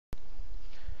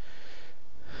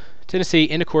Tennessee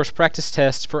end of course practice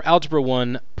test for Algebra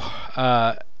 1,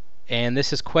 and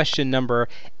this is question number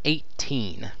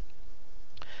 18.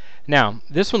 Now,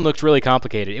 this one looks really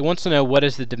complicated. It wants to know what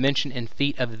is the dimension in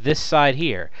feet of this side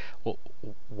here. Well,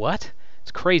 what?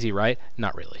 It's crazy, right?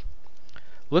 Not really.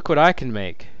 Look what I can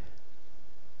make.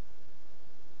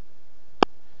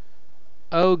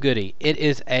 Oh goody, it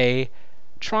is a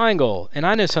triangle, and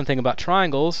I know something about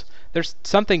triangles. There's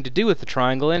something to do with the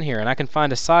triangle in here, and I can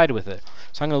find a side with it.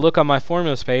 So I'm going to look on my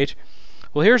formulas page.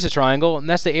 Well, here's a triangle, and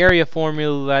that's the area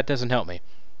formula. That doesn't help me.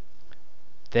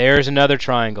 There's another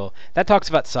triangle. That talks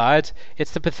about sides.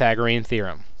 It's the Pythagorean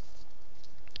theorem.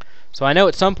 So I know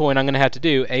at some point I'm going to have to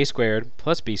do a squared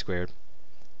plus b squared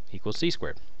equals c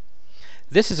squared.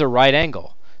 This is a right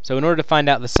angle. So in order to find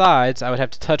out the sides, I would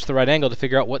have to touch the right angle to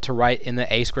figure out what to write in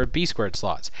the a squared, b squared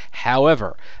slots.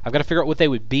 However, I've got to figure out what they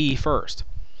would be first.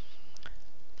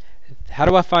 How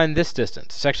do I find this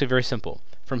distance? It's actually very simple.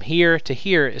 From here to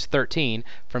here is 13.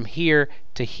 From here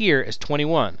to here is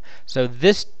 21. So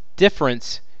this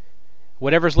difference,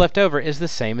 whatever's left over, is the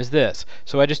same as this.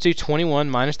 So I just do 21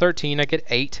 minus 13, I get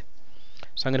 8.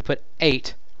 So I'm going to put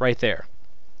 8 right there.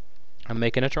 I'm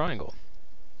making a triangle.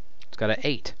 It's got an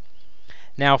 8.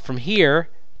 Now from here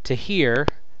to here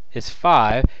is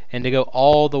 5, and to go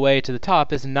all the way to the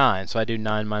top is 9. So I do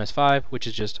 9 minus 5, which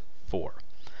is just 4.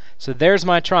 So there's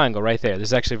my triangle right there. This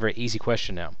is actually a very easy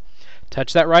question now.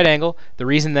 Touch that right angle. The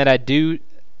reason that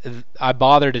I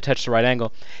bother to touch the right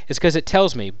angle is because it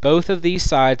tells me both of these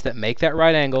sides that make that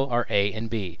right angle are A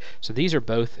and B. So these are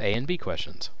both A and B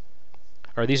questions.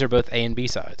 Or these are both A and B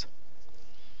sides.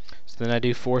 So then I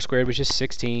do 4 squared, which is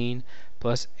 16,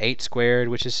 plus 8 squared,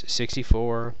 which is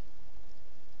 64.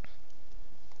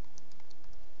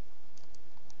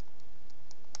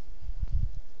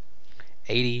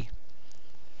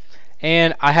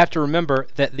 And I have to remember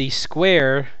that the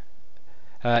square,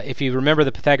 if you remember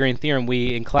the Pythagorean theorem,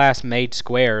 we in class made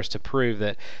squares to prove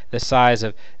that the size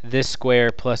of this square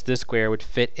plus this square would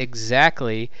fit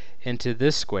exactly into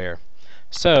this square.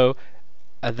 So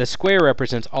the square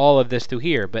represents all of this through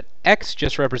here, but x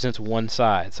just represents one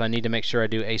side, so I need to make sure I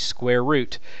do a square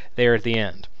root there at the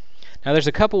end. Now there's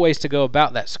a couple ways to go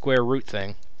about that square root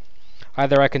thing.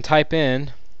 Either I can type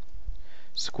in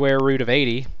square root of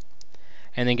 80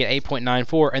 and then get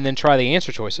 8.94 and then try the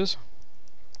answer choices.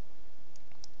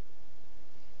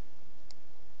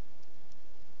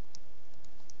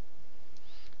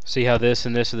 See how this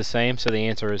and this are the same, so the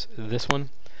answer is this one.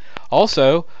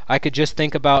 Also, I could just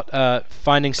think about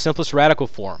finding simplest radical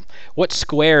form. What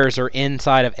squares are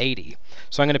inside of 80?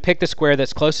 So I'm going to pick the square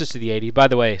that's closest to the 80. By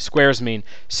the way, squares mean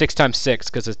 6 times 6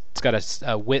 because it's got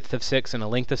a width of 6 and a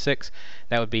length of 6.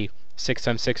 That would be 6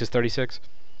 times 6 is 36.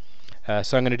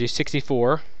 So I'm going to do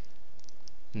 64.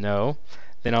 No.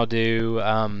 Then I'll do,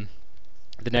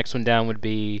 the next one down would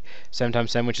be 7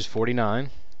 times 7, which is 49.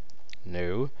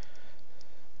 No.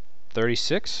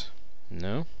 36.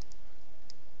 No.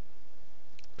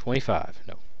 25.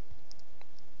 No.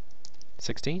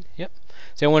 16. Yep.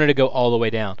 So I wanted to go all the way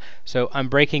down. So I'm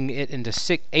breaking it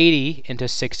into 80 into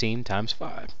 16 times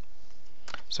 5.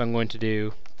 So I'm going to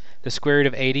do the square root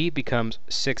of 80 becomes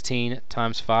 16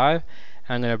 times 5.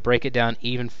 I'm going to break it down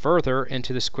even further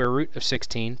into the square root of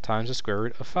 16 times the square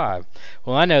root of 5.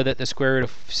 Well, I know that the square root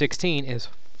of 16 is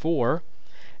 4,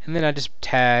 and then I just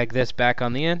tag this back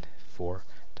on the end, 4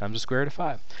 times the square root of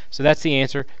 5. So that's the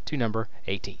answer to number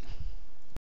 18.